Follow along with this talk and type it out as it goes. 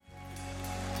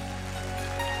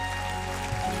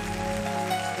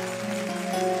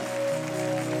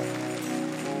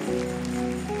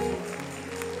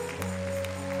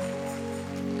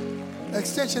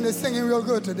Extension is singing real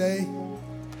good today.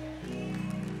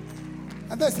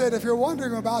 And they said, if you're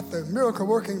wondering about the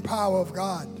miracle-working power of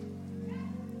God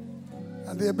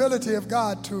and the ability of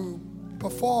God to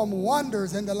perform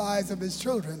wonders in the lives of his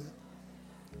children,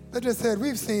 they just said,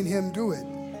 we've seen him do it.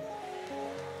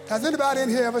 Has anybody in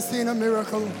here ever seen a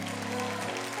miracle?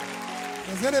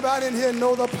 Does anybody in here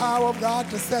know the power of God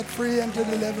to set free and to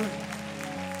deliver?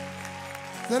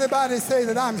 Does anybody say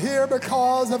that I'm here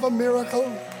because of a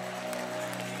miracle?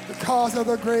 Because of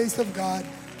the grace of God?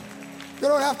 You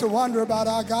don't have to wonder about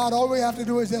our God. All we have to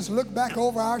do is just look back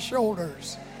over our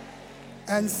shoulders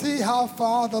and see how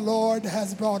far the Lord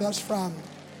has brought us from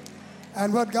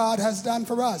and what God has done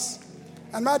for us.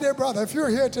 And my dear brother, if you're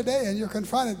here today and you're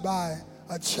confronted by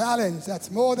a challenge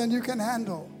that's more than you can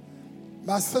handle,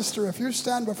 my sister, if you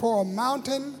stand before a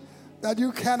mountain that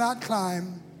you cannot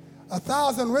climb,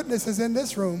 1,000 witnesses in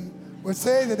this room would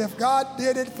say that if God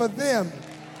did it for them,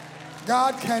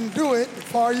 God can do it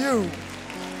for you.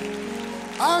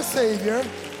 Our Savior,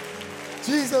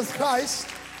 Jesus Christ,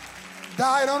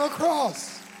 died on a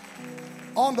cross.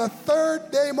 On the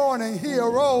third day morning, he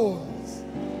arose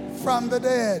from the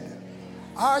dead.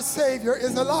 Our Savior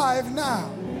is alive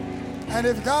now. And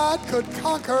if God could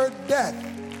conquer death,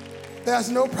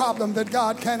 there's no problem that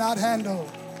God cannot handle.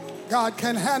 God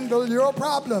can handle your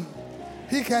problem.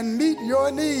 He can meet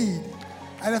your need.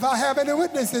 And if I have any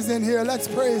witnesses in here, let's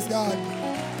praise God.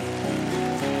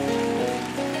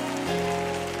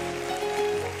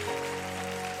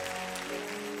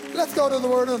 Let's go to the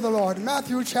word of the Lord.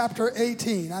 Matthew chapter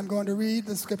 18. I'm going to read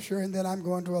the scripture and then I'm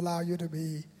going to allow you to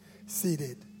be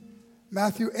seated.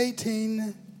 Matthew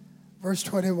 18, verse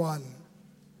 21.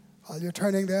 While you're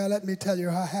turning there, let me tell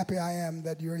you how happy I am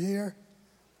that you're here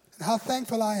and how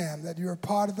thankful I am that you're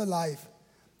part of the life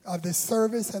of this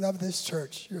service and of this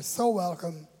church. You're so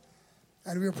welcome,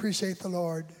 and we appreciate the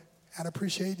Lord and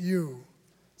appreciate you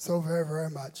so very, very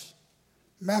much.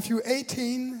 Matthew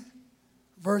 18,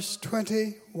 verse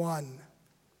 21.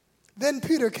 Then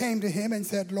Peter came to him and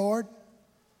said, Lord,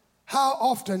 how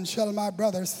often shall my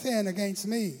brother sin against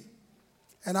me,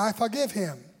 and I forgive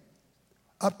him?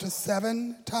 Up to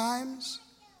 7 times?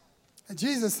 And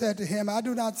Jesus said to him, I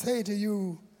do not say to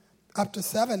you up to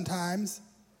 7 times,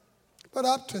 but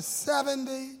up to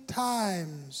 70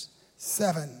 times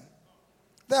 7.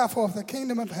 Therefore, the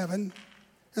kingdom of heaven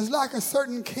is like a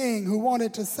certain king who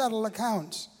wanted to settle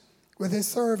accounts with his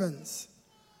servants.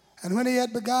 And when he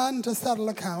had begun to settle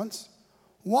accounts,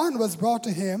 one was brought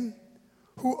to him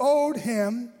who owed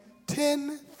him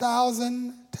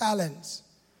 10,000 talents.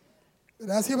 But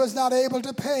as he was not able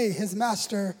to pay, his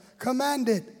master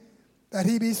commanded that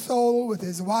he be sold with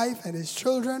his wife and his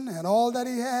children and all that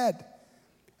he had,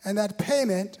 and that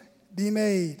payment be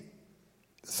made.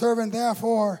 The servant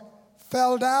therefore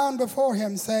fell down before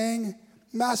him, saying,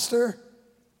 Master,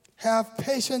 have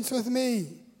patience with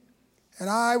me, and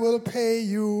I will pay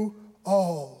you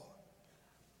all.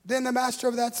 Then the master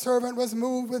of that servant was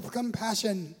moved with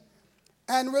compassion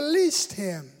and released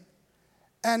him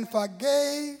and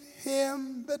forgave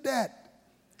him the debt.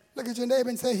 Look at your neighbor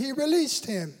and say, he released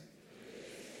him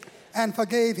and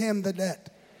forgave him the debt.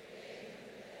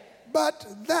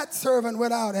 But that servant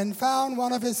went out and found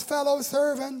one of his fellow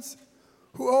servants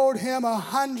who owed him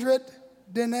 100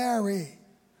 denarii.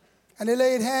 And he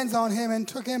laid hands on him and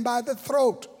took him by the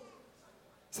throat,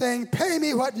 saying, pay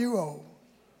me what you owe.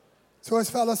 So his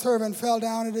fellow servant fell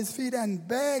down at his feet and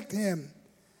begged him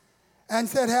and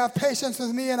said, have patience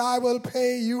with me and I will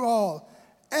pay you all.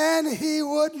 And he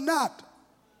would not,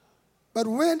 but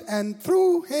went and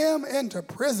threw him into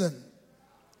prison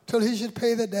till he should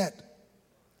pay the debt.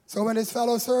 So when his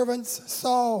fellow servants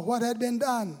saw what had been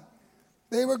done,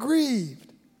 they were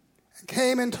grieved and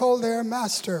came and told their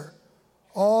master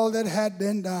all that had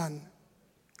been done.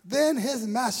 Then his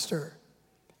master,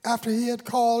 after he had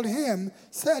called him,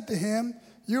 said to him,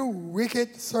 you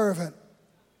wicked servant,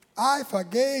 I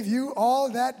forgave you all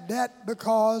that debt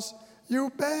because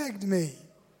you begged me.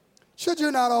 Should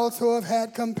you not also have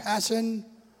had compassion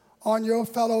on your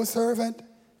fellow servant,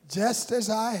 just as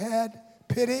I had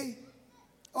pity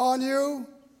on you?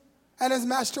 And his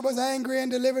master was angry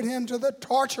and delivered him to the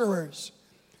torturers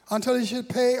until he should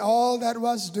pay all that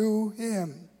was due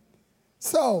him.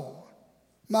 So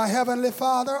my heavenly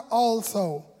Father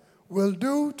also will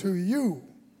do to you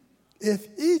if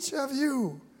each of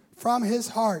you from his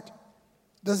heart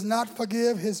does not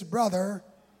forgive his brother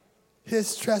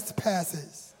his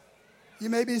trespasses. You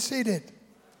may be seated.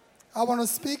 I want to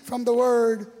speak from the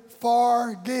word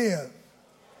forgive.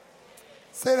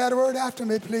 Say that word after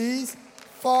me, please.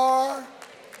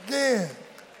 Forgive.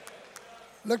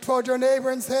 Look toward your neighbor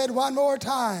and say it one more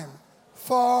time.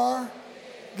 Forgive.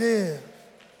 give.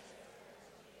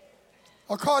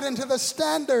 According to the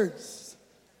standards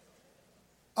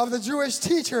of the Jewish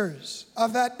teachers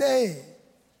of that day,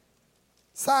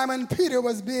 Simon Peter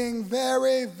was being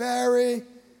very, very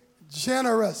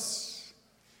generous.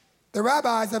 The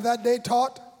rabbis of that day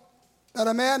taught that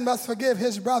a man must forgive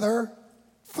his brother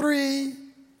 3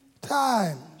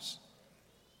 times.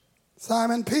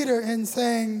 Simon Peter, in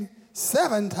saying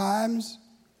 7 times,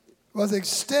 was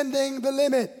extending the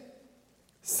limit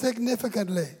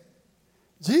significantly.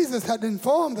 Jesus had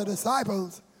informed the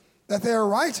disciples that their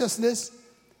righteousness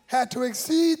had to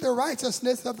exceed the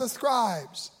righteousness of the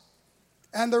scribes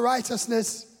and the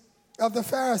righteousness of the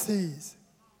Pharisees.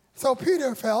 So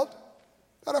Peter felt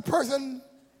that a person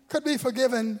could be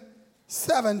forgiven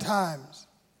 7 times.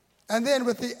 And then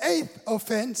with the 8th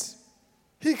offense,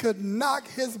 he could knock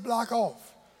his block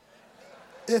off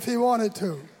if he wanted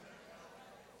to.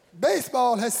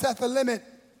 Baseball has set the limit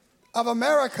of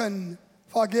American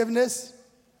forgiveness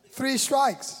 3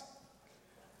 strikes,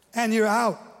 and you're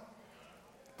out.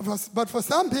 But for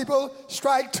some people,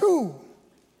 strike 2,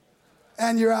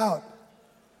 and you're out.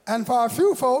 And for a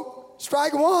few folk,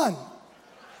 strike 1,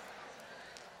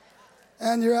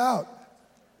 and you're out.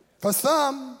 For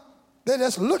some, they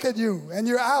just look at you, and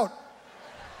you're out,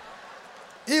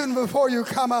 even before you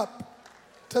come up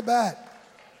to bat.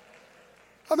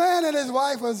 A man and his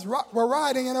wife were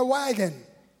riding in a wagon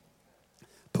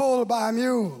pulled by a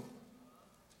mule.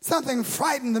 Something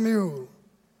frightened the mule,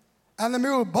 and the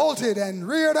mule bolted and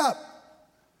reared up.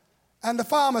 And the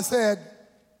farmer said,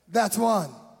 "That's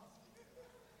one."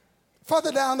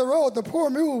 Further down the road, the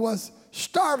poor mule was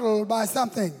startled by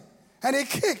something, and he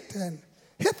kicked and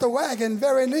hit the wagon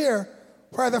very near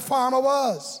where the farmer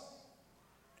was.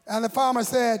 And the farmer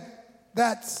said,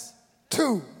 "That's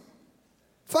 2."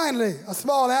 Finally, a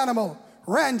small animal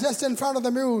ran just in front of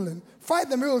the mule and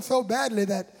frightened the mule so badly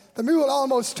that the mule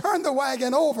almost turned the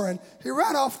wagon over, and he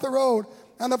ran off the road.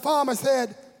 And the farmer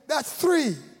said, "That's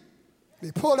 3."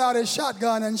 He pulled out his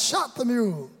shotgun and shot the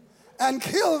mule and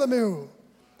killed the mule.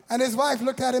 And his wife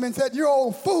looked at him and said, "You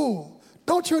old fool,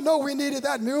 don't you know we needed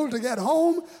that mule to get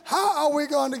home? How are we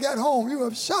going to get home? You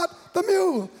have shot the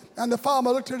mule." And the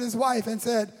farmer looked at his wife and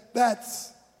said, "That's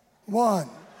 1."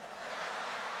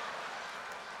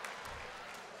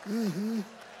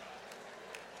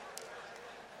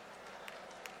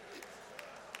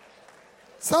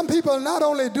 Some people not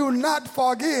only do not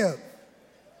forgive,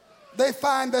 they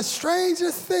find the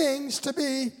strangest things to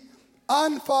be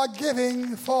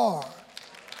unforgiving for.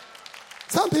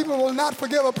 Some people will not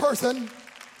forgive a person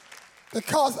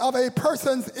because of a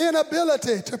person's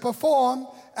inability to perform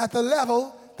at the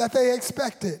level that they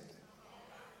expected.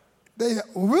 They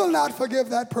will not forgive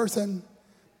that person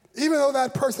even though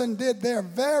that person did their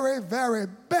very, very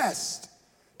best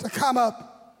to come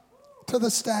up to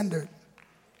the standard.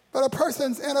 But a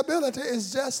person's inability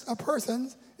is just a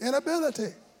person's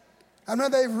inability. And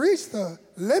when they've reached the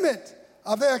limit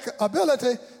of their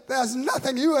ability, there's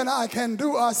nothing you and I can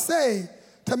do or say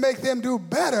to make them do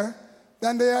better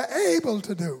than they are able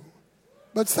to do.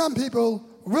 But some people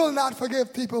will not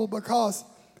forgive people because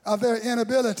of their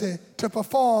inability to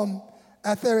perform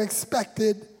at their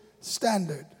expected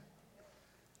standard.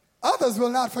 Others will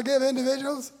not forgive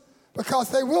individuals because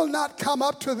they will not come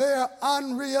up to their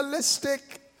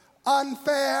unrealistic,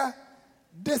 unfair,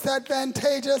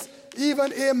 disadvantageous,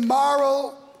 even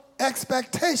immoral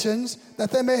expectations that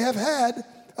they may have had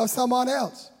of someone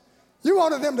else. You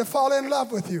wanted them to fall in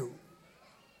love with you.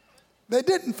 They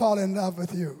didn't fall in love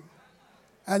with you.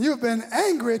 And you've been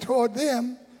angry toward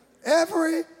them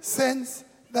ever since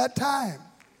that time.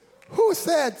 Who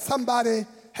said somebody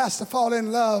has to fall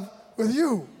in love with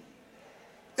you?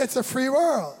 It's a free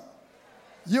world.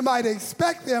 You might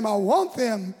expect them or want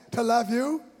them to love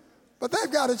you, but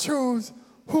they've got to choose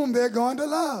whom they're going to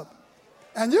love.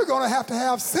 And you're going to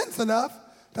have sense enough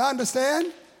to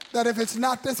understand that if it's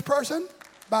not this person,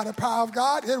 by the power of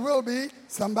God, it will be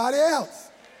somebody else.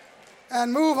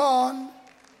 And move on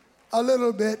a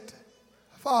little bit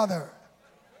farther.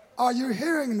 Are you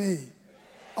hearing me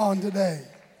on today?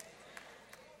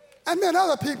 And then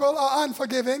other people are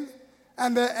unforgiving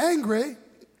and they're angry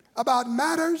about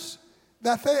matters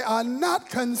that they are not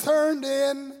concerned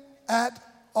in at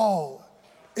all.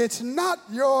 It's not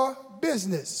your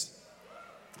business.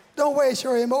 Don't waste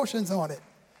your emotions on it.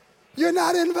 You're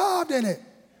not involved in it.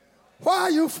 Why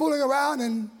are you fooling around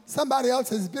in somebody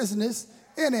else's business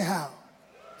anyhow?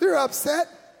 You're upset,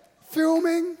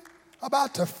 fuming,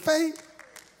 about to faint.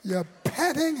 You're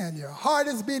panting and your heart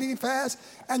is beating fast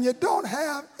and you don't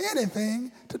have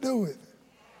anything to do with it.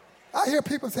 I hear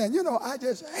people saying, I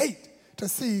just hate to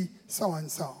see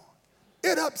so-and-so.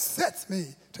 It upsets me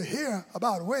to hear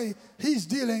about the way he's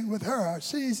dealing with her or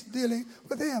she's dealing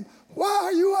with him. Why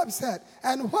are you upset?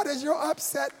 And what is your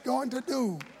upset going to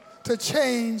do to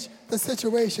change the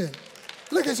situation?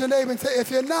 Look at your neighbor and say,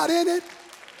 if you're not in it,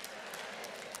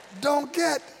 don't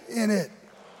get in it.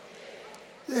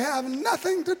 You have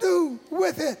nothing to do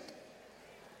with it.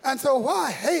 And so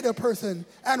why hate a person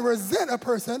and resent a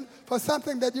person for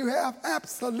something that you have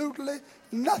absolutely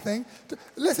nothing to?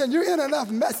 Listen, you're in enough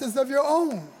messes of your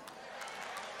own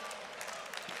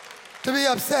to be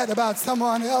upset about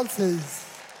someone else's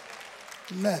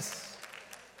mess.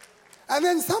 And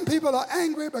then some people are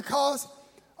angry because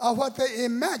of what they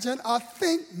imagine or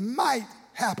think might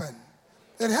happen.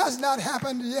 It has not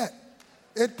happened yet.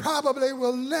 It probably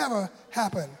will never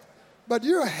happen. But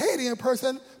you're hating a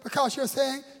person because you're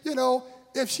saying, you know,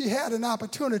 if she had an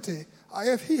opportunity, or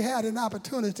if he had an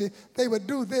opportunity, they would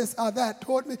do this or that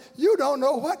toward me. You don't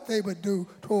know what they would do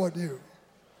toward you.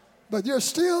 But you're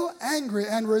still angry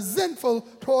and resentful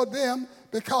toward them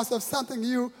because of something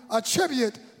you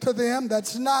attribute to them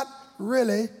that's not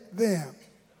really them.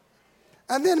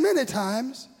 And then many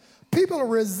times, people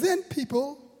resent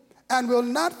people and will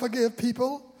not forgive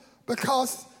people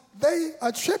because they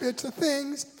attribute to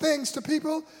things to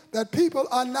people that people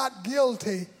are not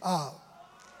guilty of.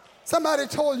 Somebody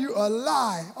told you a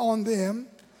lie on them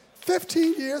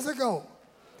 15 years ago,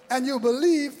 and you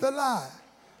believed the lie,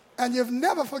 and you've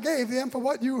never forgave them for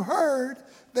what you heard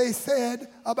they said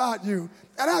about you.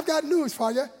 And I've got news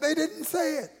for you. They didn't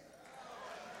say it.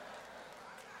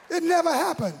 It never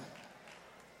happened.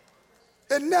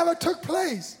 It never took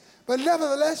place. But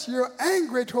nevertheless, you're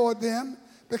angry toward them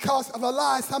because of a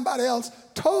lie somebody else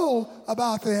told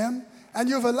about them, and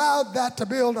you've allowed that to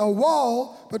build a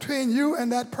wall between you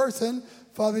and that person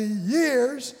for the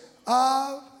years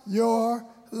of your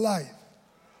life.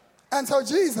 And so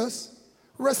Jesus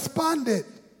responded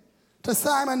to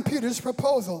Simon Peter's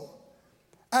proposal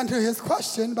and to his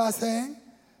question by saying,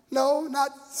 no,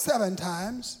 not 7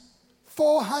 times,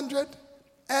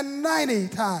 490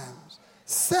 times,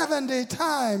 70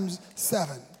 times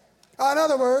 7. In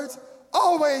other words,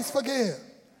 always forgive.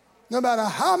 No matter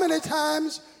how many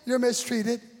times you're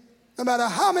mistreated, no matter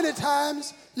how many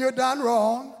times you're done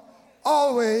wrong,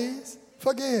 always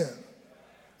forgive.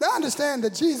 Now understand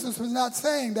that Jesus was not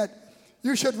saying that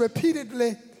you should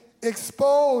repeatedly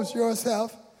expose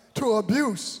yourself to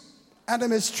abuse and to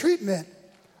mistreatment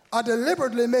or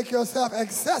deliberately make yourself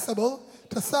accessible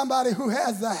to somebody who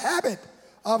has the habit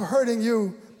of hurting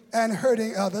you and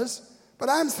hurting others. But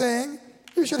I'm saying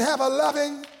you should have a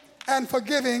loving and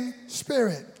forgiving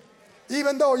spirit.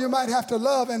 Even though you might have to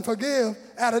love and forgive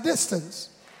at a distance,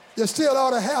 you still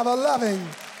ought to have a loving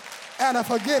and a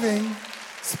forgiving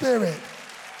spirit.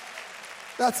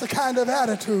 That's the kind of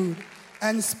attitude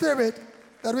and spirit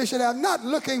that we should have, not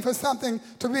looking for something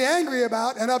to be angry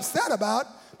about and upset about,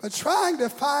 but trying to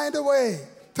find a way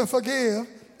to forgive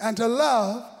and to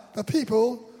love the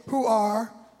people who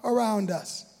are around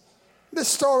us. This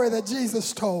story that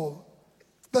Jesus told,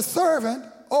 the servant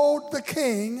owed the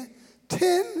king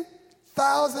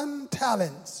 10,000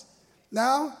 talents.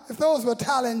 Now, if those were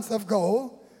talents of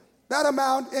gold, that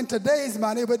amount in today's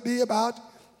money would be about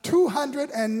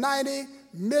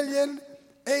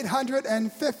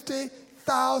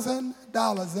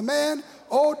 $290,850,000. The man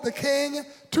owed the king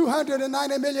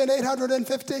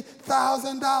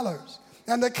 $290,850,000.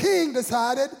 And the king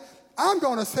decided, I'm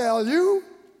going to sell you,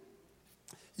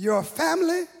 your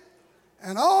family,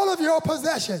 and all of your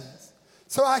possessions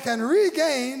so I can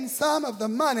regain some of the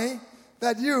money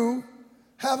that you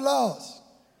have lost.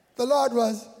 The Lord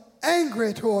was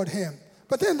angry toward him.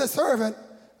 But then the servant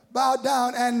bowed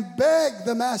down and begged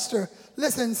the master,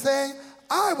 listen, saying,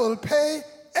 I will pay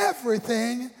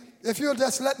everything if you'll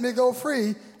just let me go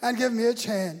free and give me a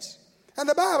chance. And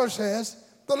the Bible says,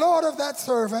 the Lord of that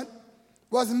servant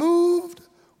was moved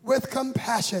with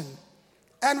compassion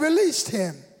and released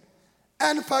him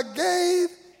and forgave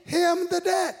him the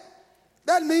debt.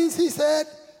 That means he said,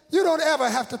 you don't ever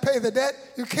have to pay the debt.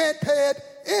 You can't pay it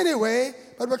anyway,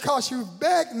 but because you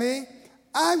begged me,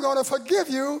 I'm going to forgive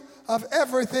you of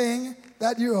everything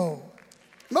that you owe.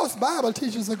 Most Bible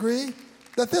teachers agree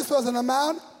that this was an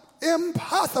amount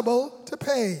impossible to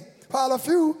pay, while a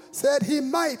few said he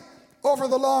might, over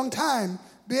the long time,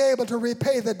 be able to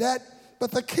repay the debt,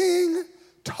 but the king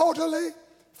totally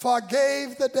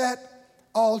forgave the debt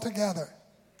altogether.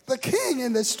 The king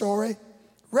in this story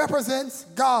represents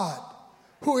God,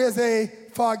 who is a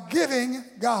forgiving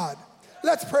God.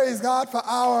 Let's praise God for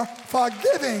our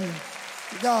forgiving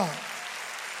God.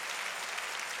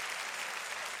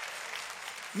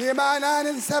 Nehemiah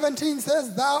 9:17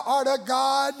 says, thou art a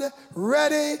God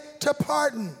ready to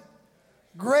pardon,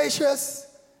 gracious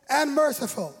and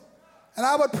merciful. And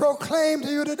I would proclaim to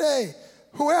you today,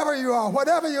 whoever you are,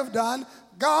 whatever you've done,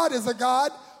 God is a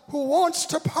God who wants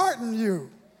to pardon you,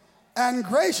 and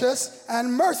gracious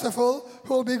and merciful,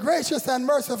 who will be gracious and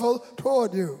merciful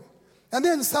toward you. And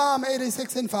then Psalm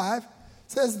 86:5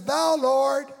 says, thou,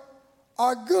 Lord,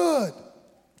 art good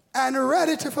and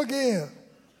ready to forgive,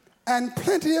 and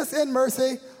plenteous in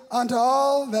mercy unto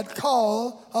all that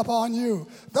call upon you.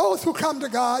 Those who come to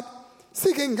God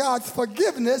seeking God's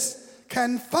forgiveness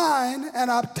can find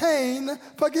and obtain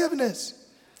forgiveness.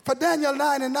 For Daniel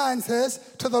 9:9 says,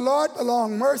 to the Lord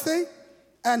belong mercy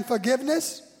and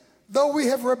forgiveness, though we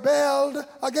have rebelled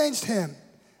against him.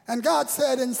 And God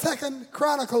said in 2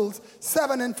 Chronicles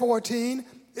 7:14,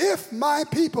 if my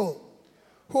people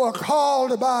who are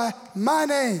called by my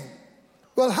name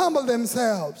will humble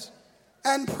themselves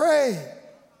and pray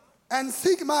and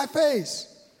seek my face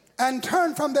and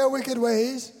turn from their wicked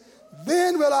ways,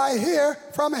 then will I hear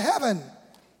from heaven.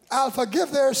 I'll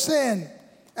forgive their sin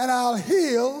and I'll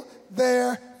heal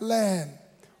their land.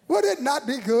 Would it not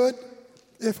be good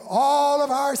if all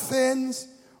of our sins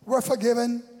were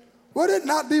forgiven? Would it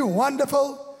not be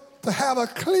wonderful to have a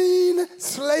clean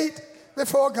slate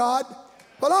before God?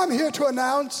 Well, I'm here to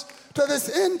announce to this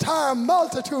entire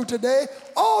multitude today,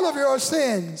 all of your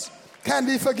sins can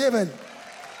be forgiven.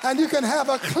 And you can have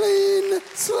a clean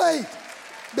slate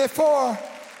before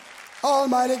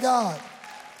Almighty God.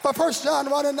 For 1 John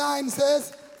 1:9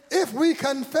 says, if we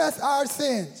confess our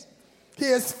sins, he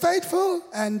is faithful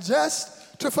and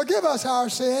just to forgive us our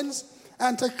sins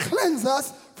and to cleanse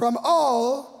us from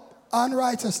all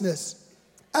unrighteousness.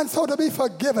 And so to be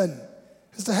forgiven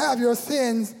is to have your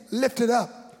sins lifted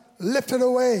up, lifted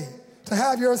away, to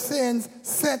have your sins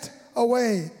sent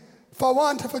away. For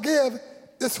one to forgive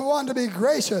is for one to be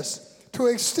gracious, to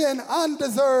extend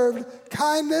undeserved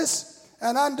kindness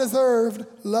and undeserved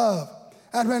love.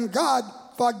 And when God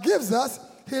forgives us,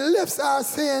 he lifts our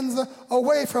sins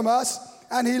away from us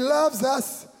and he loves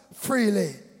us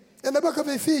freely. In the book of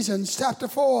Ephesians chapter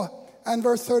 4 and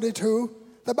verse 32,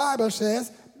 the Bible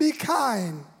says, be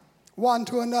kind one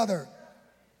to another,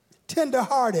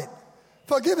 tender-hearted,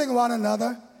 forgiving one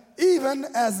another, even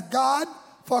as God,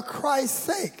 for Christ's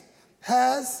sake,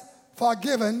 has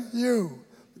forgiven you.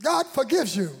 God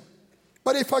forgives you,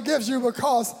 but he forgives you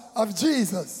because of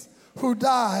Jesus, who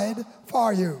died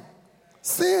for you.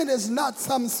 Sin is not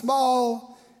some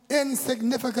small,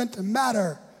 insignificant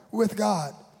matter with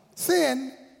God.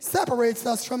 Sin separates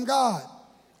us from God.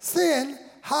 Sin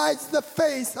hides the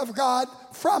face of God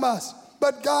from us.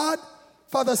 But God,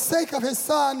 for the sake of his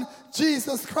Son,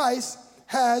 Jesus Christ,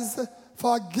 has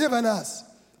forgiven us.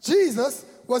 Jesus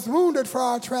was wounded for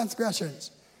our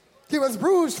transgressions. He was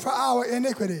bruised for our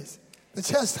iniquities. The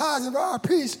chastisement of our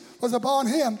peace was upon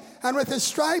him, and with his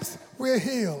stripes we are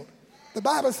healed. The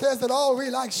Bible says that all we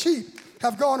like sheep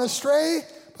have gone astray,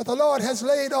 but the Lord has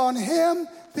laid on him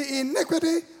the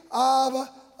iniquity of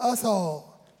us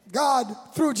all. God,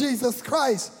 through Jesus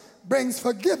Christ, brings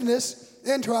forgiveness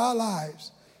into our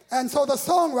lives. And so the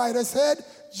songwriter said,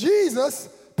 Jesus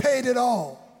paid it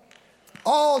all.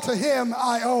 All to him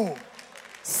I owe.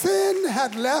 Sin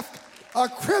had left a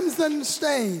crimson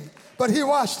stain, but he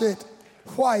washed it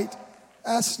white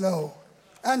as snow.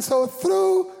 And so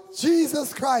through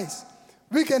Jesus Christ,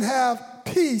 we can have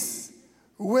peace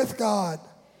with God.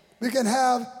 We can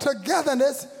have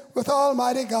togetherness with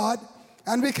Almighty God,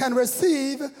 and we can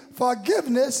receive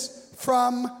forgiveness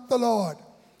from the Lord.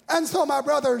 And so, my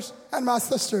brothers and my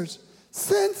sisters,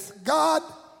 since God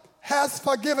has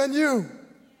forgiven you,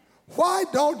 why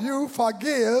don't you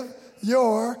forgive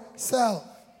yourself?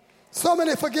 So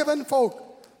many forgiven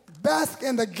folk bask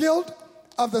in the guilt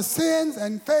of the sins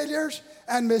and failures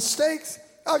and mistakes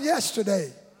of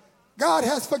yesterday. God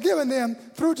has forgiven them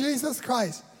through Jesus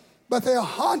Christ, but they are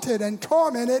haunted and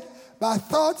tormented by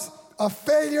thoughts of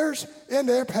failures in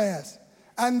their past.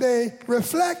 And they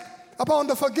reflect upon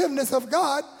the forgiveness of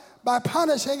God by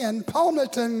punishing and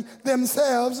punishing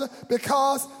themselves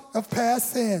because of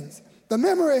past sins. The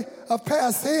memory of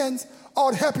past sins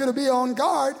ought to help you to be on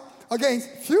guard against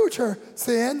future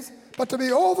sins, but to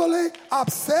be overly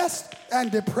obsessed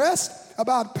and depressed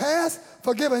about past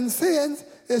forgiven sins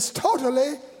is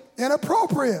totally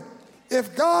inappropriate.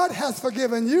 If God has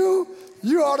forgiven you,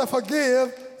 you ought to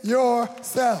forgive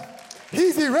yourself.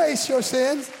 He's erased your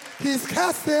sins. He's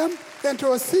cast them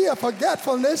into a sea of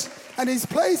forgetfulness, and he's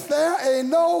placed there a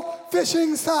no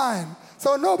fishing sign.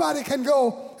 So nobody can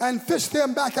go and fish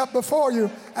them back up before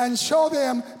you and show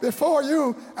them before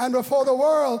you and before the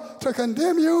world to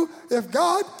condemn you. If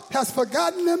God has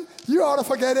forgotten them, you ought to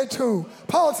forget it too.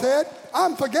 Paul said,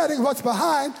 I'm forgetting what's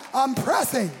behind. I'm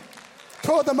pressing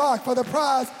toward the mark for the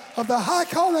prize of the high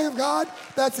calling of God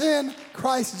that's in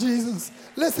Christ Jesus.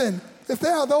 Listen, if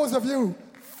there are those of you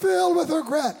filled with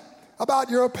regret about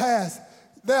your past,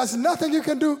 there's nothing you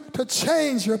can do to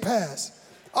change your past.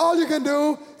 All you can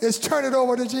do is turn it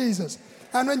over to Jesus.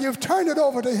 And when you've turned it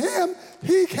over to him,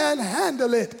 he can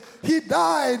handle it. He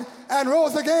died and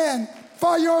rose again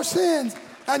for your sins.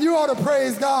 And you ought to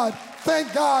praise God.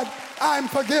 Thank God I'm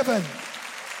forgiven.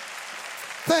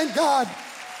 Thank God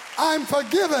I'm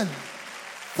forgiven.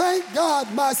 Thank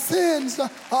God my sins are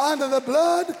under the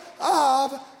blood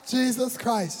of Jesus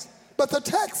Christ. But the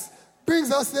text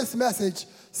brings us this message.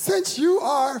 Since you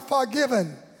are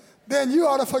forgiven, then you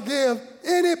ought to forgive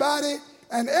anybody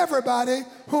and everybody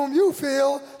whom you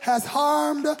feel has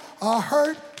harmed or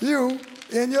hurt you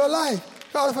in your life.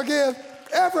 You ought to forgive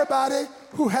everybody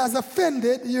who has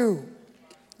offended you.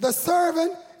 The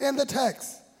servant in the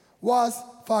text was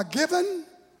forgiven,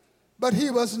 but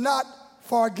he was not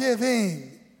forgiving.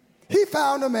 He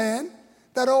found a man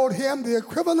that owed him the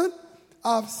equivalent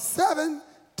of $17.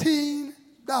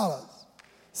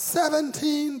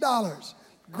 $17.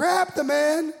 Grabbed the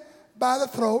man by the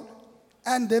throat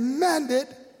and demanded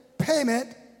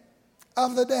payment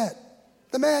of the debt.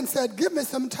 The man said, give me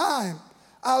some time.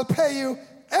 I'll pay you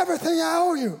everything I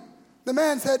owe you. The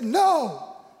man said,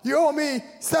 no, you owe me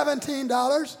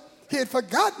 $17. He had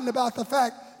forgotten about the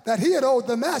fact that he had owed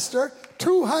the master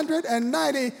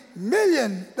 $290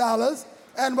 million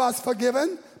and was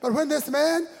forgiven. But when this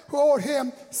man who owed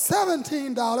him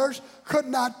 $17 could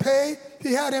not pay,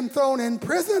 he had him thrown in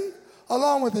prison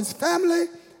along with his family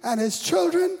and his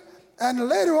children. And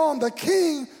later on, the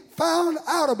king found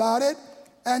out about it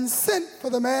and sent for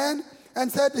the man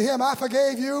and said to him, I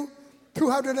forgave you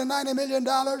 $290 million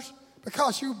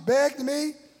because you begged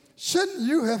me. Shouldn't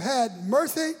you have had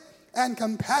mercy and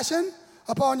compassion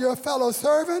upon your fellow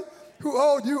servant who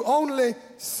owed you only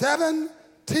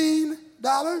 $17?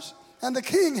 And the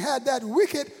king had that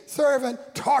wicked servant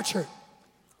tortured.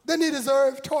 Didn't he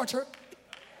deserve torture?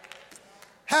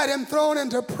 Had him thrown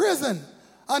into prison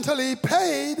until he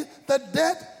paid the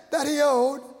debt that he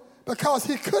owed because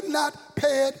he could not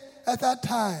pay it at that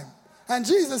time. And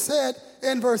Jesus said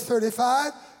in verse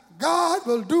 35, God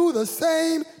will do the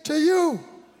same to you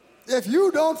if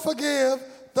you don't forgive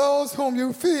those whom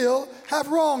you feel have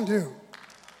wronged you.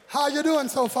 How you doing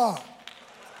so far?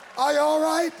 Are you all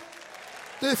right?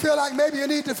 Do you feel like maybe you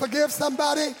need to forgive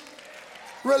somebody?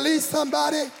 Release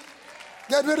somebody?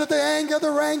 Get rid of the anger,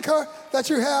 the rancor that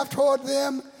you have toward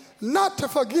them? Not to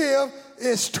forgive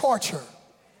is torture.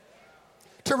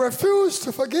 To refuse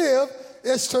to forgive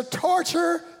is to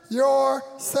torture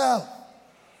yourself.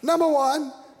 Number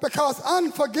one, because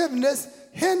unforgiveness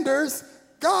hinders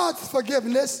God's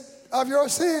forgiveness of your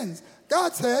sins.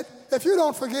 God said, if you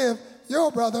don't forgive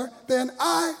your brother, then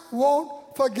I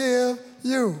won't forgive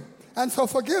you. And so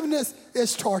forgiveness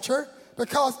is torture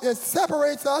because it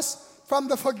separates us from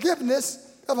the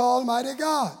forgiveness of Almighty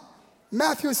God.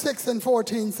 Matthew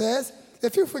 6:14 says,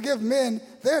 if you forgive men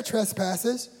their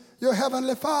trespasses, your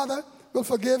heavenly Father will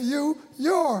forgive you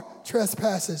your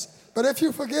trespasses. But if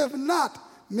you forgive not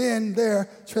men their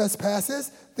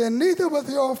trespasses, then neither will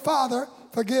your Father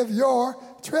forgive your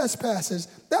trespasses.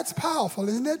 That's powerful,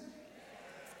 isn't it?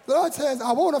 The Lord says,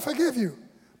 I want to forgive you,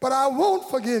 but I won't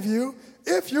forgive you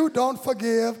if you don't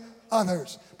forgive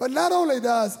others. But not only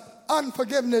does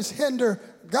unforgiveness hinder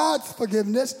God's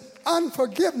forgiveness,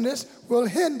 unforgiveness will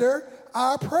hinder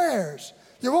our prayers.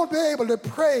 You won't be able to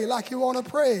pray like you want to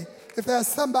pray if there's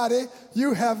somebody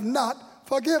you have not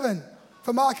forgiven.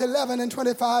 For Mark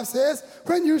 11:25 says,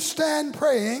 when you stand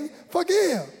praying,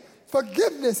 forgive.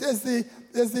 Forgiveness is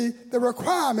the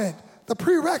requirement, the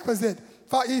prerequisite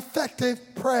for effective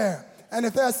prayer. And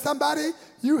if there's somebody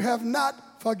you have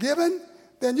not forgiven,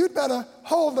 then you'd better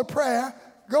hold the prayer,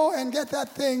 go and get that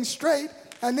thing straight,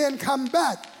 and then come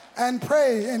back and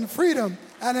pray in freedom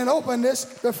and in openness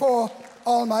before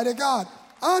Almighty God.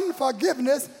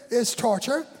 Unforgiveness is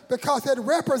torture because it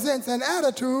represents an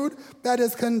attitude that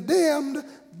is condemned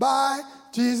by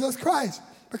Jesus Christ.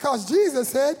 Because Jesus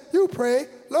said, you pray,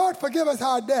 Lord, forgive us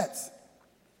our debts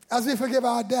as we forgive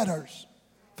our debtors.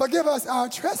 Forgive us our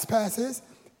trespasses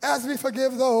as we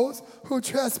forgive those who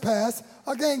trespass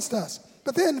against us.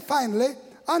 But then finally,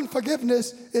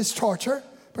 unforgiveness is torture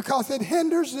because it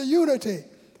hinders the unity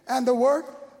and the work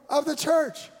of the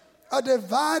church. A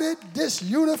divided,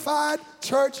 disunified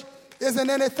church is an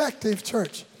ineffective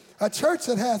church. A church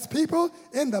that has people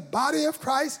in the body of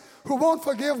Christ who won't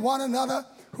forgive one another,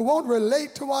 who won't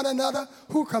relate to one another,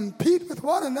 who compete with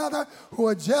one another, who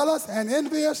are jealous and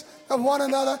envious of one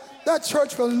another. That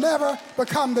church will never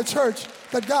become the church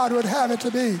that God would have it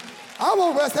to be. I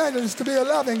want West Angeles to be a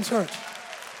loving church,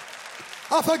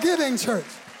 a forgiving church,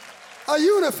 a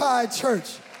unified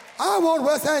church. I want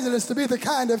West Angeles to be the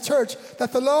kind of church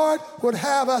that the Lord would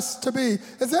have us to be.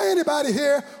 Is there anybody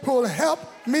here who will help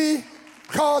me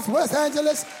cause West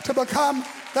Angeles to become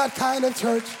that kind of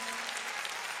church?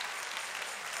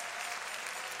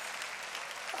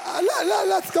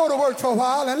 Let's go to work for a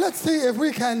while and let's see if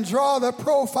we can draw the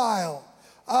profile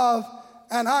of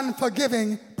an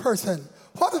unforgiving person.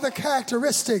 What are the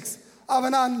characteristics of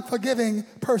an unforgiving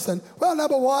person? Well,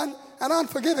 number one, an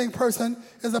unforgiving person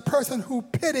is a person who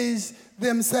pities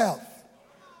themselves.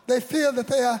 They feel that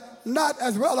they are not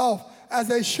as well off as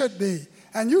they should be.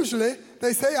 And usually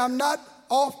they say, I'm not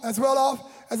as well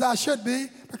off as I should be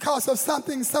because of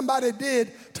something somebody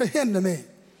did to hinder me,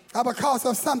 or because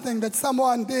of something that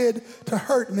someone did to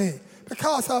hurt me,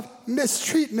 because of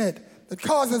mistreatment that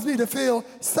causes me to feel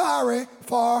sorry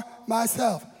for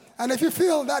myself. And if you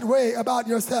feel that way about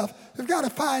yourself, you've got to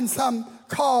find some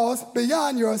cause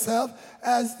beyond yourself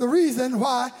as the reason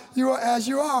why you are as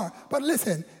you are. But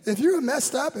listen, if you're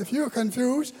messed up, if you're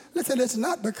confused, listen, it's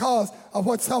not because of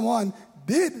what someone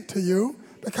did to you,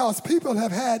 because people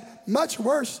have had much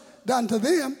worse done to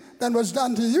them than was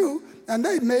done to you, and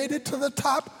they made it to the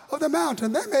top of the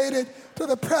mountain. They made it to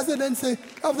the presidency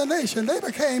of the nation. They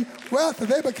became wealthy.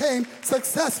 They became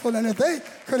successful. And if they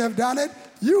could have done it,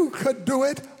 you could do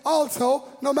it also,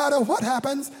 no matter what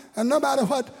happens and no matter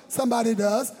what somebody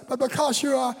does. But because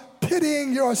you are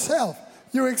pitying yourself,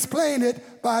 you explain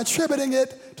it by attributing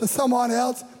it to someone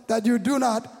else that you do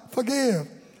not forgive.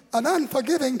 An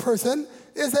unforgiving person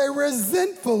is a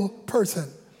resentful person.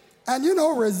 And you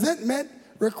know, resentment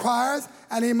requires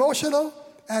an emotional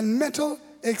and mental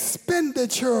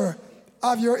expenditure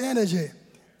of your energy.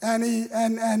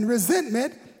 And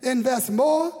resentment invests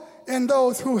more in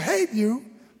those who hate you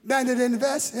than it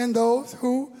invests in those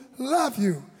who love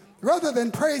you. Rather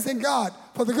than praising God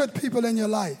for the good people in your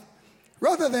life,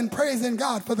 rather than praising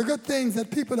God for the good things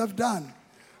that people have done,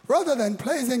 rather than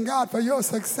praising God for your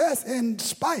success in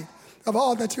spite of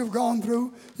all that you've gone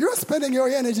through, you're spending your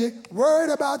energy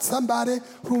worried about somebody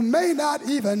who may not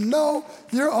even know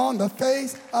you're on the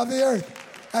face of the earth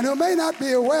and who may not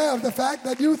be aware of the fact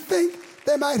that you think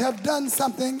they might have done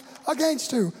something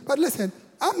against you. But listen,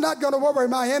 I'm not going to worry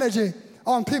my energy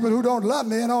on people who don't love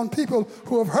me and on people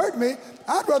who have hurt me.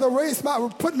 I'd rather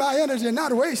put my energy,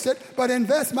 not waste it, but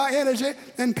invest my energy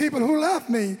in people who love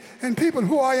me, in people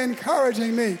who are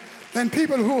encouraging me, and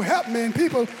people who helped me, and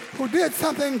people who did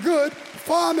something good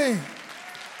for me.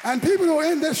 And people who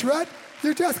are in this rut,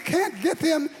 you just can't get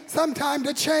them sometime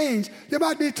to change. You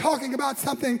might be talking about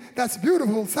something that's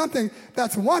beautiful, something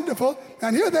that's wonderful,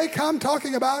 and here they come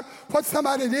talking about what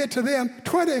somebody did to them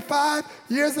 25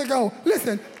 years ago.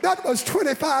 Listen, that was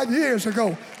 25 years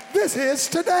ago. This is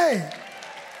today.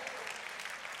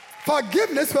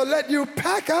 Forgiveness will let you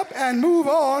pack up and move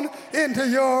on into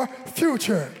your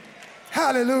future.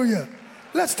 Hallelujah.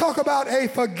 Let's talk about a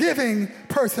forgiving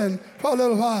person for a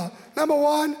little while. Number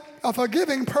one, a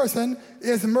forgiving person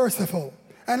is merciful.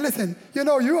 And listen, you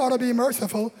know, you ought to be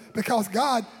merciful because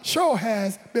God sure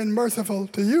has been merciful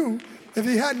to you. If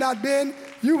he had not been,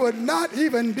 you would not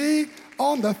even be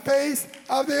on the face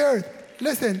of the earth.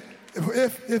 Listen,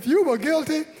 if you were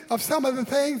guilty of some of the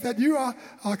things that you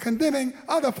are condemning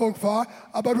other folk for,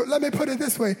 but let me put it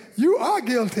this way, you are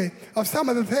guilty of some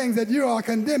of the things that you are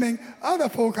condemning other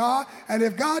folk are, and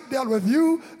if God dealt with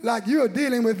you like you are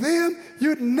dealing with them,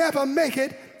 you'd never make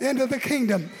it into the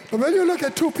kingdom. But when you look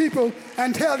at two people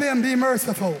and tell them, be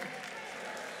merciful,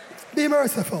 be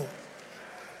merciful.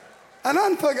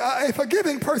 A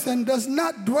forgiving person does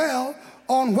not dwell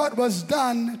on what was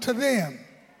done to them.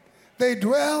 They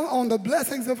dwell on the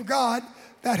blessings of God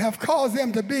that have caused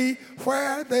them to be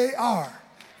where they are.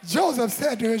 Joseph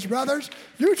said to his brothers,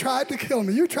 you tried to kill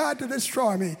me. You tried to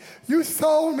destroy me. You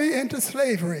sold me into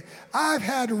slavery. I've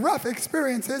had rough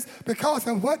experiences because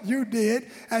of what you did,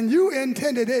 and you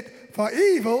intended it for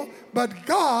evil, but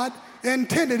God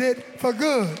intended it for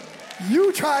good.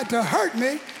 You tried to hurt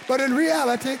me, but in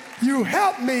reality, you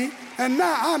helped me, and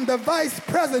now I'm the vice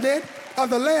president of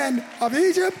the land of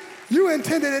Egypt. You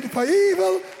intended it for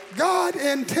evil. God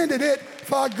intended it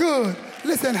for good.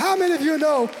 Listen, how many of you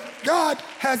know God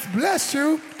has blessed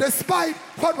you despite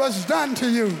what was done to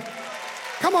you?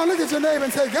 Come on, look at your neighbor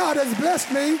and say, God has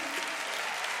blessed me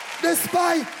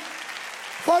despite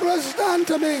what was done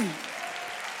to me.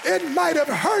 It might have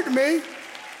hurt me,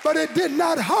 but it did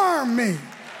not harm me.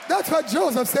 That's what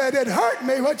Joseph said. It hurt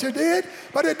me what you did,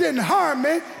 but it didn't harm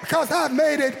me because I've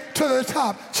made it to the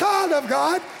top. Child of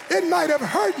God, it might have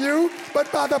hurt you, but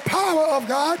by the power of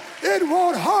God, it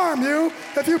won't harm you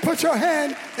if you put your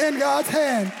hand in God's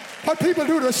hand. What people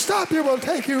do to stop you will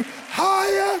take you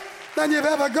higher than you've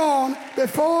ever gone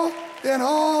before in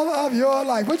all of your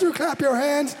life. Would you clap your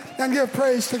hands and give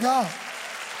praise to God?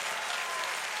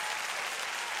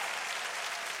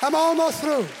 I'm almost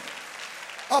through.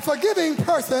 A forgiving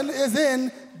person is in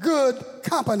good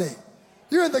company.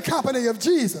 You're in the company of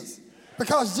Jesus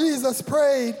because Jesus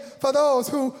prayed for those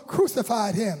who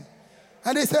crucified him.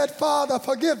 And he said, Father,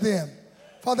 forgive them,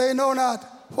 for they know not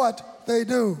what they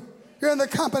do. You're in the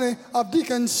company of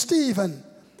Deacon Stephen,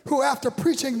 who after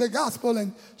preaching the gospel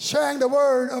and sharing the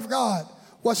word of God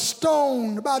was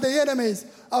stoned by the enemies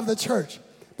of the church.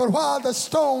 But while the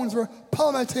stones were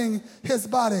plummeting his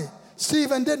body,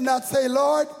 Stephen did not say,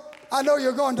 Lord, I know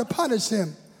you're going to punish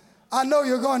them. I know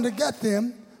you're going to get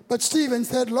them. But Stephen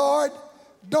said, Lord,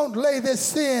 don't lay this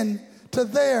sin to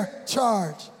their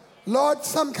charge. Lord,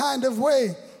 some kind of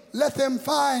way, let them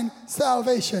find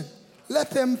salvation.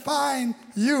 Let them find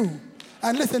you.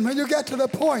 And listen, when you get to the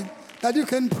point that you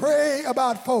can pray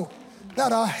about folk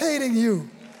that are hating you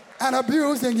and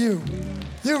abusing you,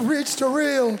 you've reached a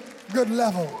real good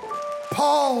level.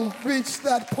 Paul reached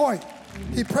that point.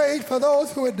 He prayed for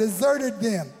those who had deserted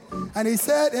them. And he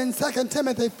said in 2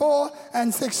 Timothy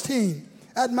 4:16,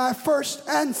 at my first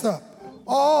answer,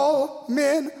 all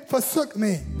men forsook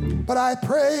me, but I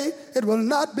pray it will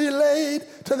not be laid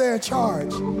to their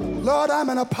charge. Lord, I'm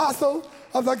an apostle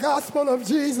of the gospel of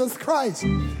Jesus Christ,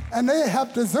 and they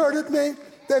have deserted me.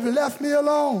 They've left me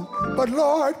alone. But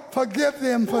Lord, forgive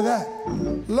them for that.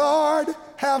 Lord,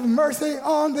 have mercy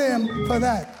on them for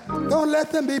that. Don't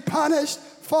let them be punished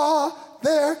for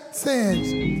their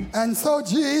sins. And so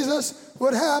Jesus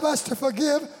would have us to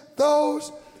forgive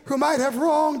those who might have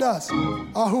wronged us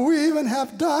or who even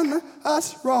have done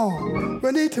us wrong.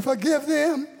 We need to forgive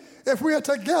them if we are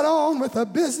to get on with the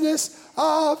business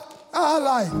of our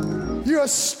life. You're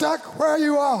stuck where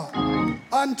you are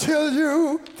until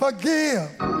you forgive.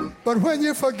 But when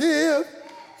you forgive,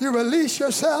 you release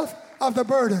yourself of the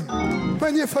burden.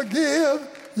 When you forgive,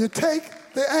 you take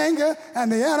the anger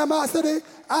and the animosity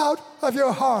out of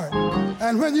your heart.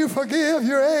 And when you forgive,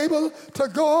 you're able to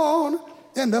go on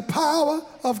in the power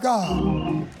of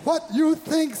God. What you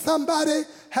think somebody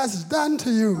has done to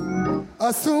you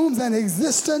assumes an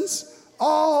existence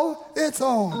all its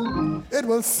own. It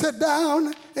will sit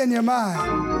down in your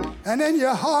mind and in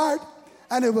your heart,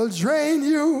 and it will drain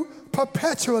you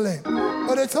perpetually.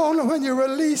 But it's only when you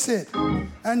release it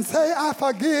and say, I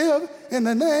forgive in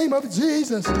the name of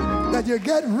Jesus, that you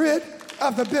get rid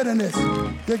of the bitterness.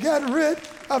 You get rid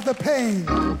of the pain.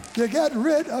 You get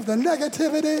rid of the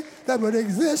negativity that would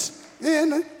exist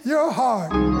in your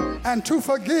heart. And to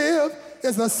forgive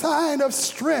is a sign of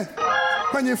strength.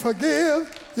 When you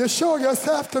forgive, you show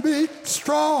yourself to be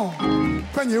strong.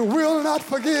 When you will not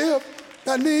forgive,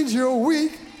 that means you're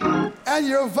weak and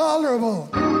you're vulnerable.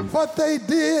 What they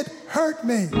did hurt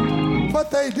me. What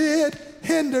they did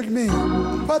hindered me.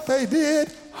 What they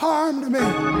did harmed me.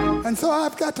 And so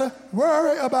I've got to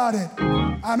worry about it.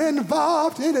 I'm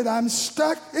involved in it. I'm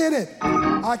stuck in it.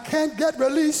 I can't get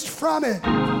released from it.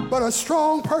 But a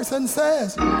strong person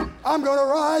says, I'm going to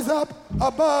rise up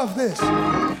above this.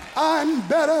 I'm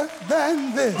better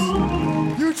than this.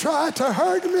 You tried to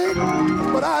hurt me,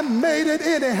 but I made it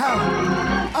anyhow.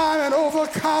 I'm an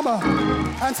overcomer.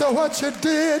 And so what you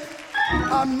did,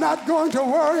 I'm not going to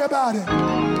worry about it.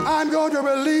 I'm going to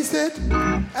release it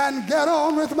and get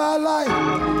on with my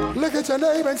life. Look at your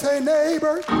neighbor and say,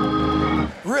 neighbor,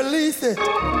 release it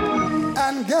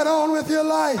and get on with your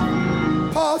life.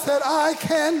 Paul said, I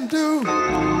can do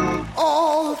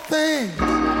all things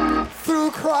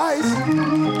through Christ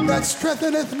that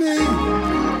strengtheneth me.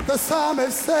 The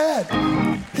psalmist said,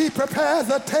 he prepares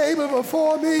a table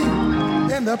before me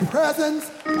in the presence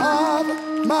of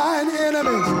mine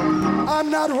enemies. I'm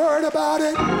not worried about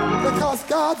it because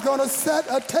God's going to set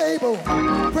a table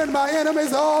when my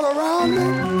enemies are all around me,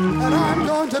 and I'm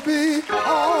going to be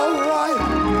all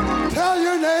right. Tell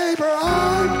your neighbor,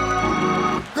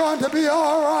 I'm going to be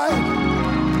all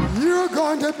right. You're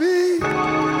going to be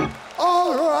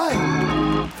all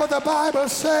right. For the Bible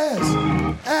says,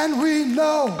 and we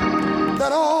know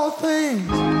that all things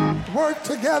work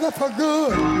together for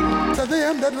good to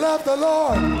them that love the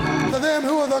Lord, to them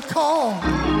who are the called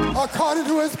according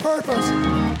to his purpose.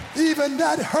 Even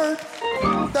that hurt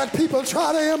that people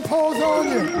try to impose on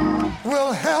you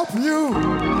will help you.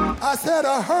 I said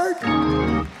a hurt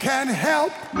can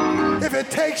help if it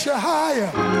takes you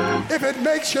higher, if it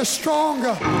makes you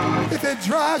stronger, if it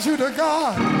drives you to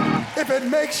God, if it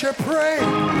makes you pray,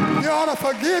 you ought to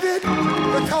forgive it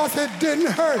because it didn't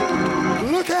hurt.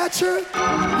 Look at you,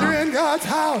 you're in God's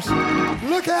house.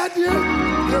 Look at you,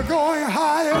 you're going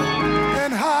higher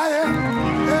and higher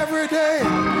every day.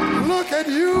 Look at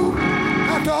you,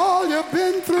 after all you've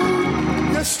been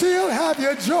through, you still have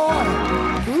your joy.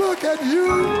 Look at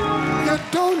you, you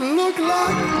don't look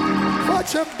like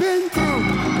what you've been through.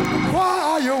 Why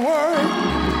are you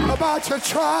worried about your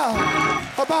trial,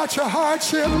 about your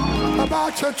hardship,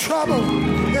 about your trouble?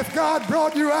 If God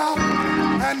brought you out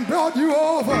and brought you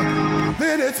over,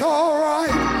 then it's all right.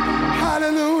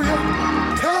 Hallelujah.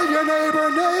 Tell your neighbor,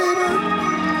 neighbor,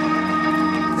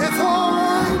 it's all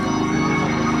right.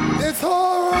 It's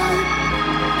all right.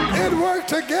 It worked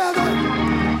together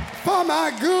for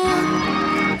my good.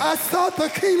 I sought the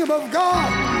kingdom of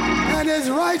God and his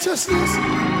righteousness,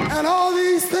 and all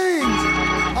these things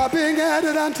are being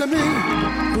added unto me.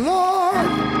 Lord,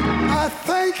 I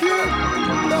thank you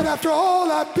that after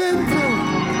all I've been through,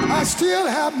 I still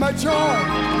have my joy.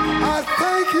 I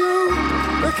thank you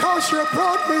because you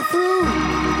brought me through.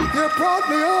 You brought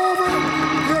me over.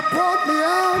 You brought me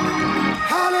out.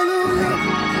 Hallelujah.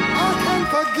 I can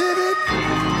forgive it.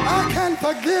 I can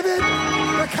forgive it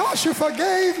because you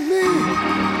forgave me.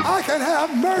 I can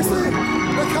have mercy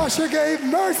because you gave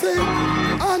mercy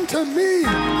unto me.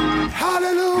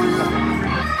 Hallelujah.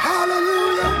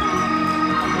 Hallelujah.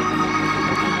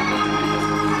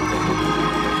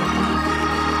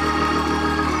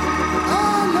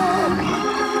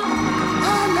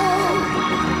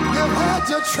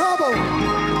 Your trouble.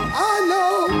 I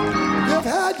know you've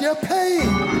had your pain.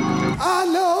 I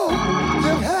know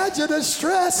you've had your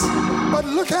distress, but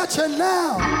look at you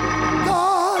now.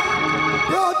 God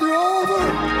brought you over.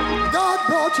 God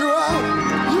brought you out.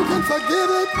 You can forgive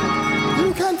it.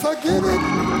 You can forgive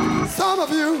it. Some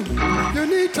of you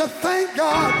need to thank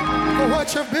God for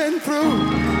what you've been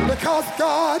through, because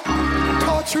God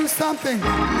taught you something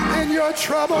in your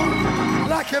trouble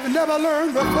like you've never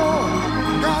learned before.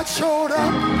 God showed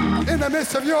up in the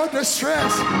midst of your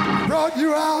distress, brought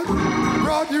you out,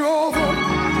 brought you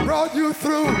over, brought you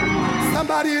through.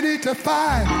 Somebody you need to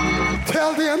find.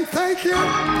 Tell them, thank you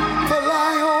for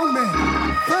lying on me.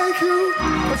 Thank you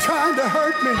for trying to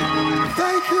hurt me.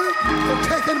 Thank you for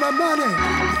taking my money.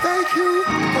 Thank you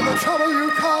for the trouble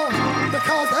you caused.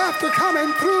 Because after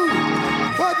coming through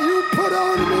what you put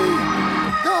on me,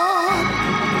 God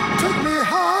took me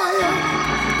higher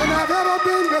than I've ever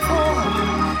been before.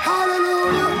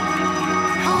 Hallelujah.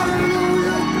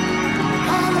 Hallelujah.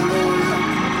 Hallelujah.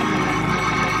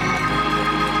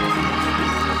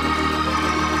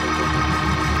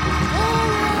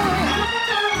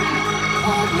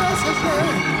 Oh, bless his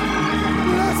name.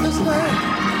 Bless his name.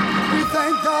 We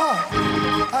thank God.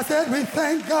 I said we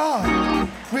thank God.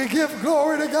 We give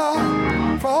glory to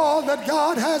God for all that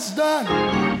God has done.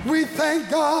 We thank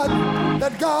God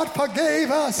that God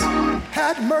forgave us,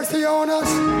 had mercy on us.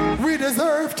 We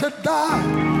deserved to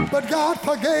die, but God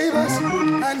forgave us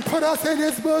and put us in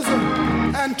his bosom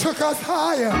and took us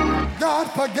higher.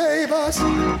 God forgave us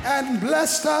and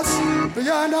blessed us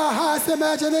beyond our highest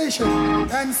imagination.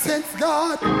 And since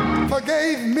God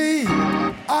forgave me,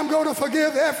 I'm going to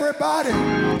forgive everybody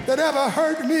that ever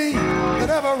hurt me, that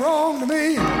ever wronged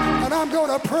me. And I'm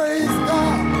going to praise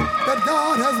God that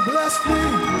God has blessed me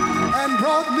and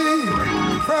brought me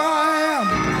where I am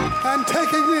and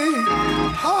taking me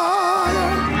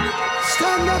higher.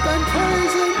 Stand up and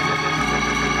praise him.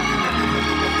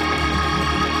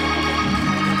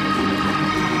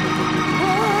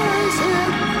 Praise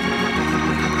him.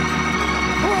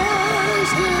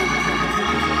 Praise him.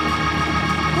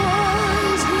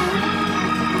 Praise him.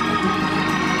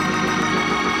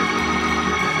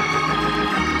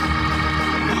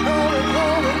 Glory,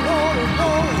 glory, glory,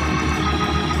 glory.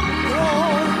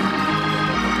 Glory.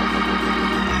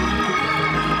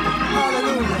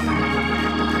 Hallelujah.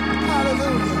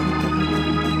 Hallelujah.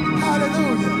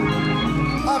 Hallelujah.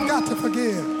 I've got to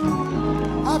forgive.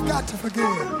 I've got to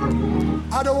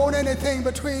forgive. I don't want anything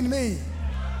between me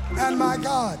and my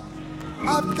God.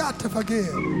 I've got to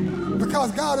forgive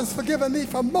because God has forgiven me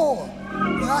for more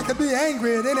than I could be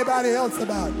angry at anybody else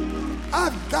about.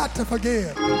 I've got to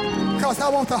forgive because I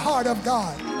want the heart of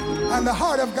God, and the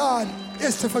heart of God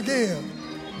is to forgive.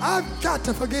 I've got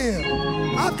to forgive.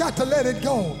 I've got to let it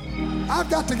go. I've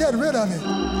got to get rid of it.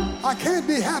 I can't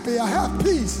be happy. I have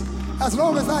peace as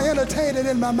long as I entertain it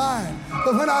in my mind.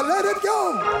 But when I let it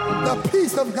go, the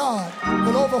peace of God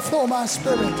will overflow my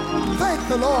spirit. Thank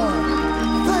the Lord.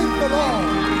 Thank the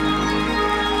Lord.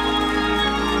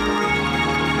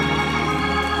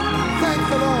 Thank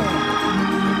the Lord.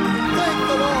 Thank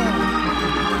the Lord.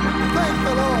 Thank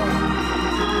the Lord.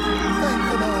 Thank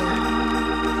the Lord.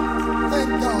 Thank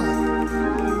God.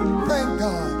 Thank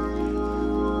God.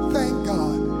 Thank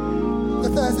God.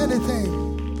 If there's anything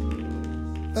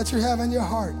that you have in your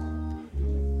heart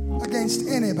against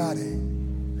anybody,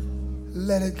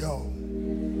 let it go.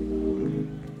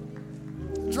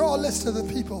 Draw a list of the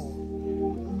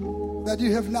people that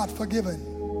you have not forgiven,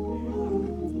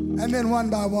 and then one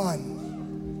by one,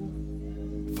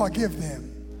 forgive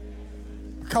them,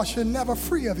 because you're never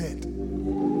free of it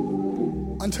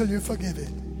until you forgive it.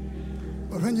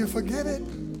 But when you forgive it,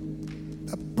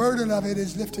 the burden of it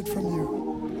is lifted from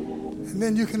you, and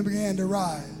then you can begin to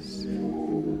rise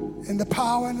in the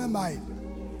power and the might,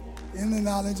 in the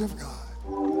knowledge of God.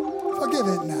 Forgive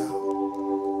it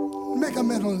now. Make a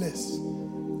mental list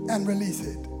and release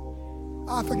it.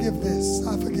 I forgive this,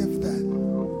 I forgive that.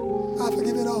 I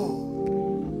forgive it all.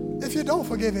 If you don't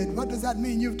forgive it, what does that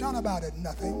mean you've done about it?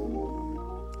 Nothing.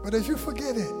 But if you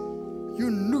forgive it, you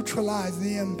neutralize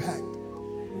the impact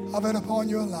of it upon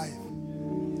your life.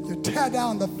 You tear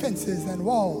down the fences and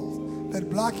walls that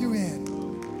block you in,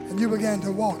 and you begin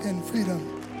to walk in freedom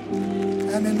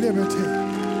and in liberty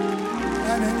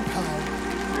and in power.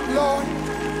 Lord,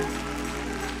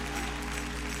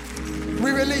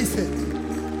 we release it.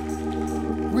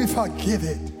 We forgive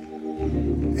it.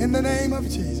 In the name of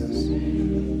Jesus.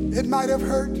 It might have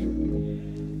hurt,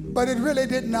 but it really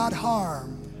did not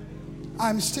harm.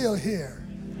 I'm still here.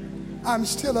 I'm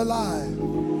still alive.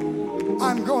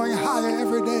 I'm going higher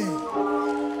every day.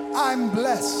 I'm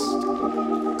blessed.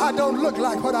 I don't look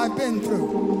like what I've been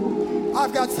through.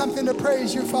 I've got something to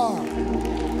praise you for.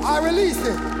 I release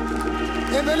it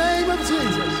in the name of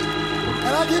Jesus.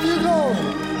 And I give you glory.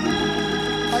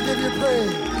 I give you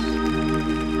praise.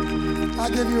 I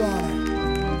give you honor.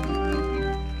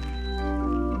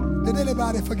 Did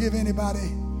anybody forgive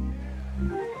anybody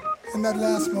in that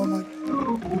last moment?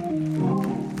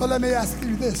 But let me ask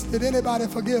you this. Did anybody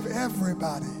forgive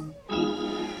everybody?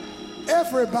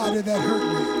 Everybody that hurt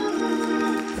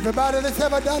me. Everybody that's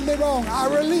ever done me wrong, I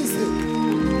release it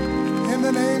in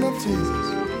the name of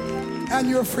Jesus. And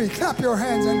you're free. Clap your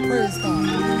hands and praise God.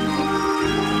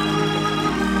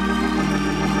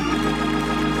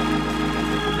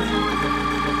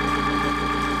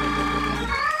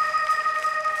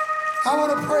 I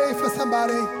want to pray for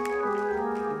somebody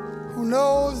who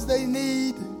knows they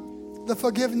need the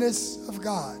forgiveness of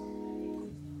God.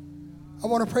 I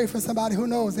want to pray for somebody who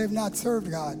knows they've not served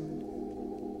God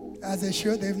as they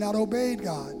should. They've not obeyed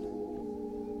God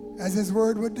as His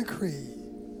word would decree.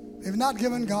 They've not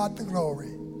given God the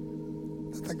glory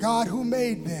that the God who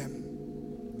made them,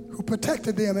 who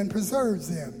protected them and preserves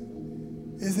them,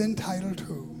 is entitled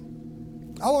to.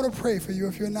 I want to pray for you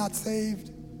if you're not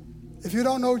saved. If you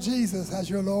don't know Jesus as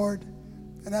your Lord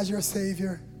and as your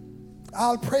Savior,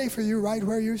 I'll pray for you right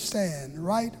where you stand,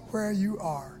 right where you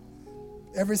are.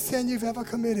 Every sin you've ever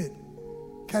committed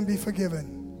can be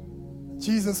forgiven.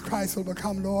 Jesus Christ will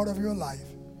become Lord of your life,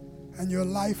 and your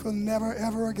life will never,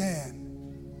 ever again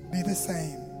be the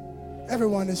same.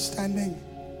 Everyone is standing.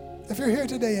 If you're here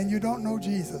today and you don't know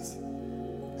Jesus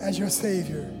as your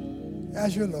Savior,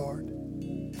 as your Lord,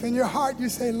 if in your heart you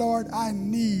say, Lord, I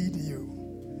need you.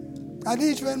 I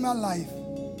need you in my life.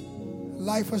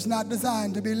 Life was not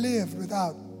designed to be lived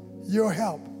without your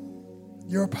help,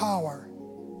 your power,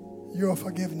 your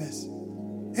forgiveness.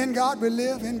 In God we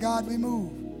live, in God we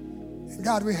move, in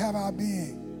God we have our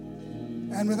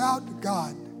being. And without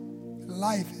God,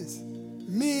 life is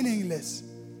meaningless,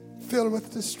 filled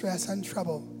with distress and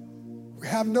trouble. We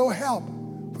have no help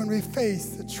when we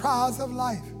face the trials of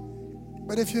life.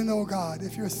 But if you know God,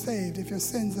 if you're saved, if your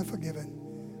sins are forgiven,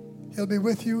 He'll be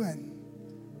with you and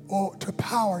to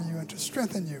power you and to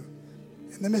strengthen you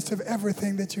in the midst of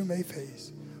everything that you may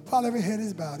face. While every head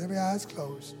is bowed, every eye is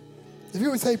closed. If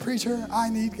you would say, preacher, I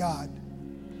need God.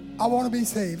 I want to be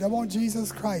saved. I want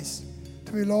Jesus Christ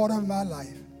to be Lord of my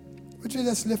life. Would you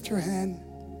just lift your hand?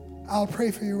 I'll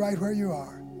pray for you right where you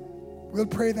are. We'll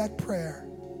pray that prayer,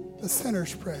 the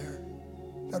sinner's prayer,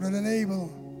 that will enable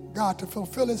God to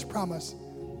fulfill His promise,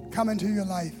 come into your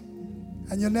life,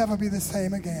 and you'll never be the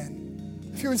same again.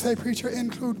 If you would say, preacher,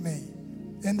 include me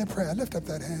in the prayer. Lift up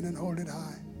that hand and hold it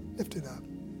high. Lift it up.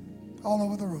 All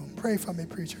over the room. Pray for me,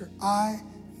 preacher. I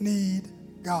need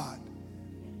God.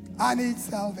 I need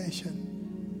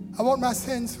salvation. I want my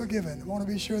sins forgiven. I want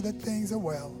to be sure that things are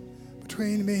well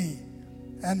between me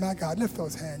and my God. Lift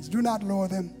those hands. Do not lower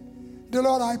them. Dear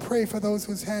Lord, I pray for those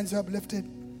whose hands are uplifted.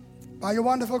 By your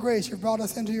wonderful grace, you've brought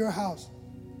us into your house.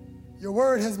 Your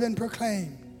word has been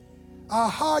proclaimed. Our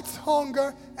hearts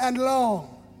hunger and long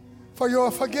for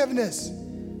your forgiveness.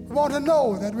 We want to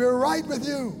know that we're right with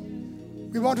you.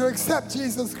 We want to accept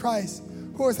Jesus Christ,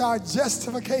 who is our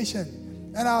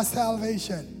justification and our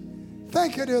salvation.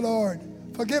 Thank you, dear Lord,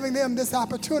 for giving them this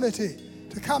opportunity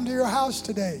to come to your house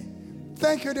today.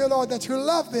 Thank you, dear Lord, that you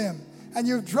love them and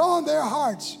you've drawn their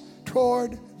hearts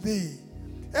toward thee.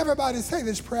 Everybody say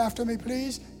this prayer after me,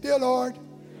 please. Dear Lord,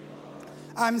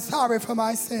 I'm sorry for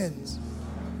my sins.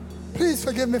 Please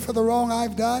forgive me for the wrong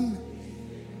I've done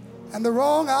and the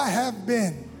wrong I have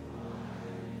been.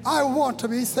 I want to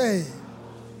be saved.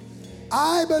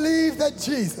 I believe that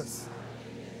Jesus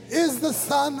is the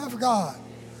Son of God.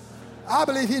 I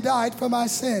believe he died for my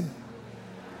sin.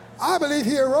 I believe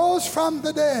he arose from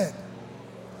the dead.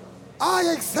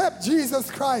 I accept Jesus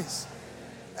Christ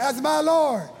as my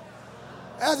Lord,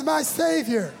 as my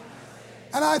Savior.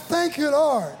 And I thank you,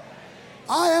 Lord.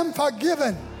 I am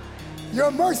forgiven.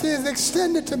 Your mercy is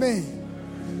extended to me.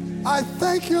 I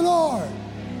thank you, Lord.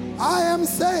 I am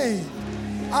saved.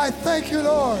 I thank you,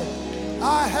 Lord.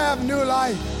 I have new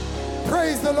life.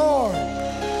 Praise the Lord.